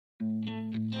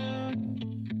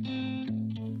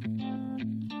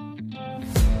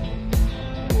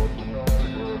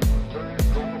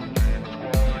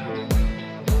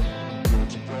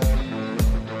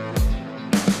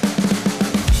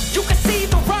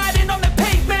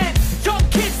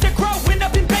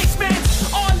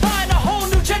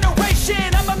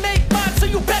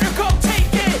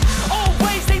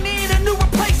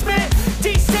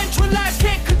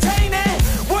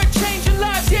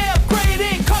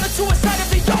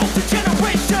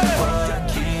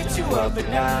up at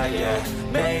night,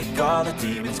 yeah. Make all the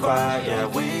demons quiet, yeah.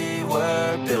 We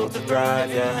were built to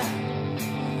thrive, yeah.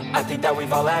 I think that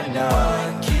we've all had enough.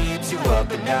 What keeps you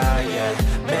up at night, yeah.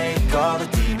 Make all the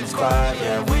demons quiet,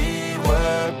 yeah. We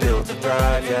were built to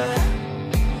thrive, yeah.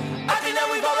 I think that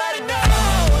we've all had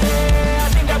enough. Yeah, I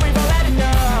think that we've all had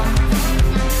enough.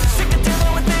 Sick of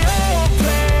dealing with the old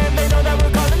plan. They know that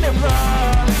we're calling it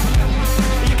wrong.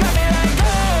 You got me like,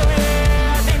 oh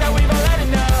yeah, I think that we've all had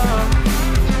enough.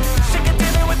 Sick of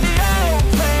dealing with the old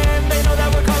plan. They know that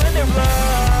we're calling it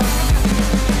wrong.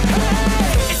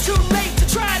 Hey, it's too late to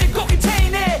try to go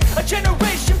contain it. A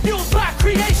generation fueled by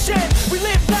creation. We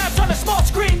live lives on a small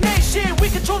screen nation. We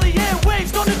control the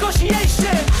airwaves, no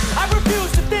negotiation. I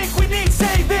refuse to think we need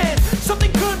saving.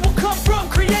 Something good will come from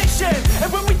creation.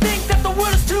 And when we think that the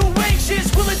world is too anxious,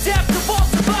 we'll adapt, evolve,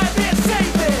 survive, and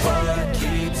save it. What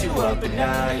keeps you up at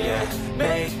night, yeah.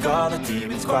 Make all the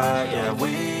demons quiet, yeah.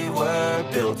 We were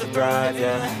built to thrive,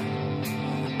 yeah.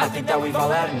 I think that we've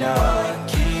all had enough. What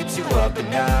keeps you up at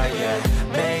night, yeah.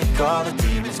 Make all the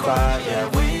demons quiet, yeah.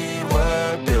 We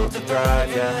were built to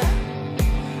thrive, yeah.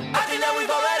 I think that we've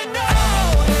all had enough.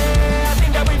 Yeah, I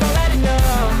think that we've all had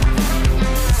enough.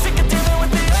 Sick of dealing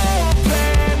with the old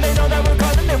plan. They know that we're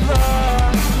calling it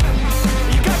wrong.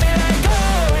 You got me like,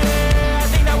 oh yeah, I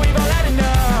think that we've all had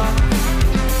enough.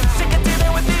 Sick of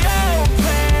dealing with the old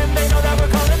plan. They know that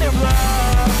we're calling it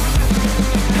wrong.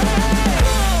 Hey,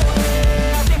 oh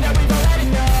yeah, I think that we've all had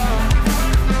enough.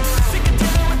 Sick of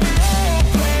dealing with the old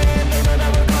plan. They know that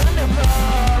we're calling it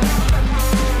wrong.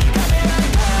 You got me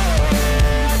like, oh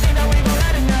yeah, I think that we've all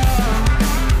had enough.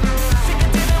 Sick of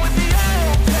dealing with the old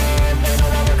plan. They know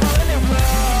that we're calling it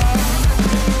wrong.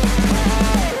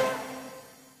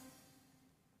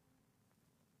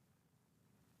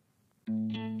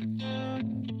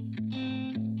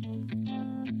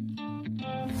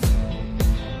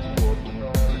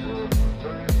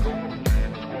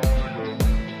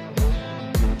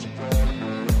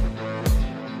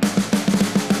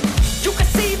 You can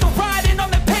see the writing on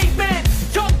the pavement.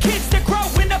 Young kids, they're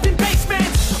growing up in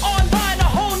basements. Online, a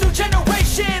whole new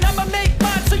generation. I'ma make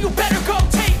mine, so you better go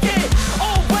take it.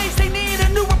 Always, they need a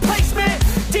new replacement.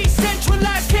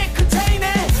 Decentralized, can't contain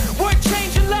it. We're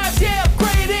changing lives, yeah,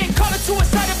 upgrading. Call it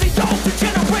suicide of the older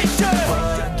generation.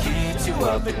 What keeps you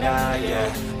up at night,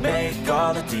 yeah. Make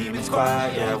all the demons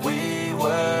quiet, yeah. We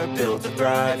were built to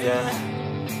thrive, yeah.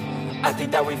 I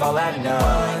think that we've all had enough.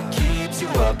 What keeps you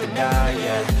up at night,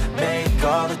 yeah. Make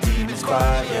all the demons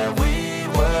quiet, yeah. We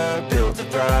were built to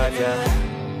thrive, yeah.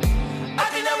 I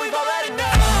think that we've all had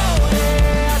enough.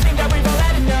 Yeah, I think that we've all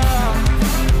had enough.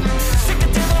 Sick of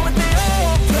dealing with the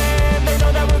old plan. They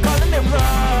know that we're calling it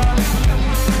wrong.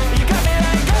 You got me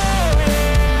like, oh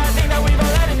yeah, I think that we've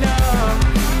all had enough.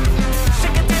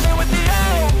 Sick of dealing with the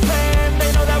old plan. They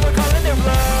know that we're calling it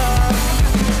wrong.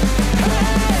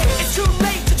 Hey, it's too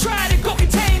late to try to go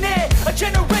contain it. A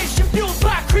generation fueled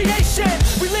by creation.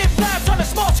 We live lives on a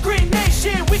small screen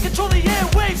nation. We control the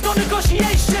airwaves, no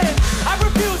negotiation. I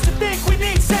refuse to think we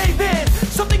need saving.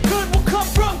 Something good will come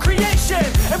from creation.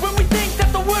 And when we think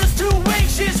that the world is too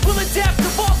anxious, we'll adapt,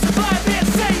 evolve, survive, and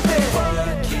save it.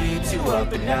 What keeps you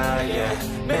up at night, yeah.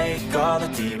 Make all the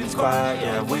demons quiet,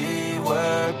 yeah. We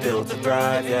were built to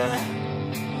thrive, yeah.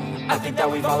 I think that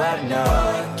we've all had enough.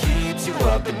 What keeps you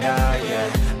up at night, yeah.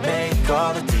 Make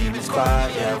all the demons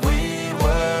quiet, yeah. We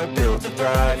were built to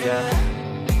thrive, yeah.